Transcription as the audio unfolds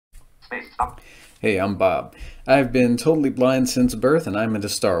Space. Stop. Hey, I'm Bob. I've been totally blind since birth and I'm into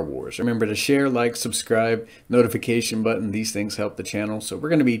Star Wars. Remember to share, like, subscribe, notification button. These things help the channel. So we're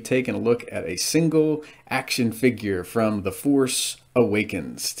going to be taking a look at a single action figure from The Force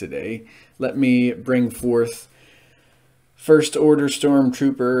Awakens today. Let me bring forth First Order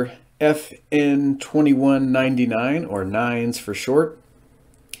Stormtrooper FN 2199, or Nines for short.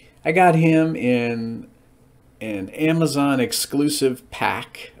 I got him in an Amazon exclusive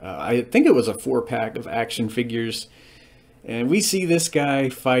pack. I think it was a 4-pack of action figures. And we see this guy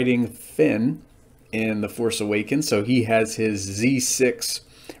fighting Finn in The Force Awakens. So he has his Z6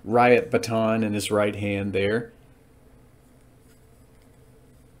 riot baton in his right hand there.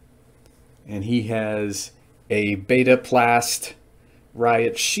 And he has a Beta Plast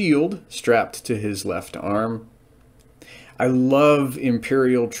riot shield strapped to his left arm. I love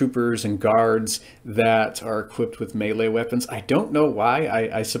Imperial troopers and guards that are equipped with melee weapons. I don't know why.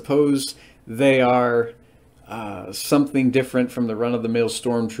 I suppose they are something different from the run-of-the-mill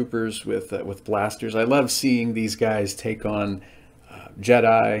stormtroopers with blasters. I love seeing these guys take on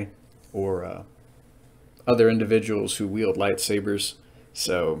Jedi or other individuals who wield lightsabers.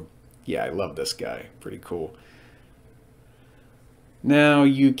 So yeah, I love this guy. Pretty cool. Now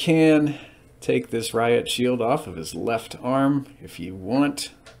you can take this riot shield off of his left arm if you want.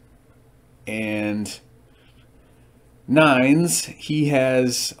 And Nines, he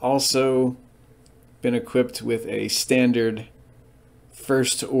has also been equipped with a standard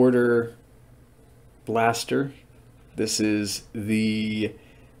First Order blaster. This is the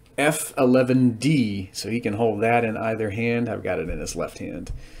F11D, so he can hold that in either hand. I've got it in his left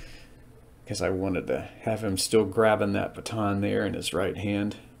hand because I wanted to have him still grabbing that baton there in his right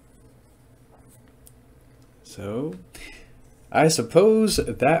hand. So, I suppose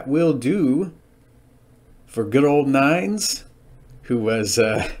that will do for good old Nines, who was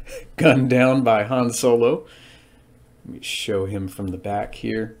gunned down by Han Solo. Let me show him from the back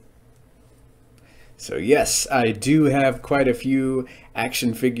here. So yes, I do have quite a few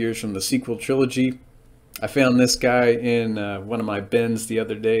action figures from the sequel trilogy. I found this guy in one of my bins the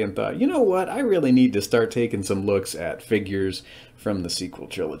other day and thought, you know what, I really need to start taking some looks at figures from the sequel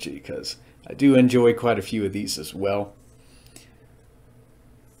trilogy, because I do enjoy quite a few of these as well.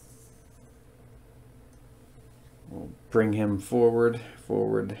 We'll bring him forward,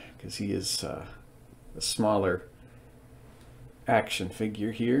 because he is a smaller action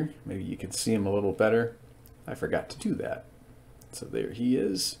figure here. Maybe you can see him a little better. I forgot to do that. So there he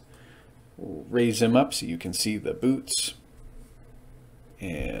is. We'll raise him up so you can see the boots.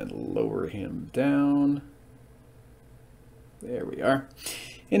 And lower him down. There we are.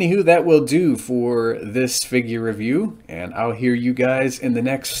 Anywho, that will do for this figure review, and I'll hear you guys in the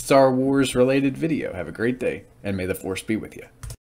next Star Wars related video. Have a great day, and may the Force be with you.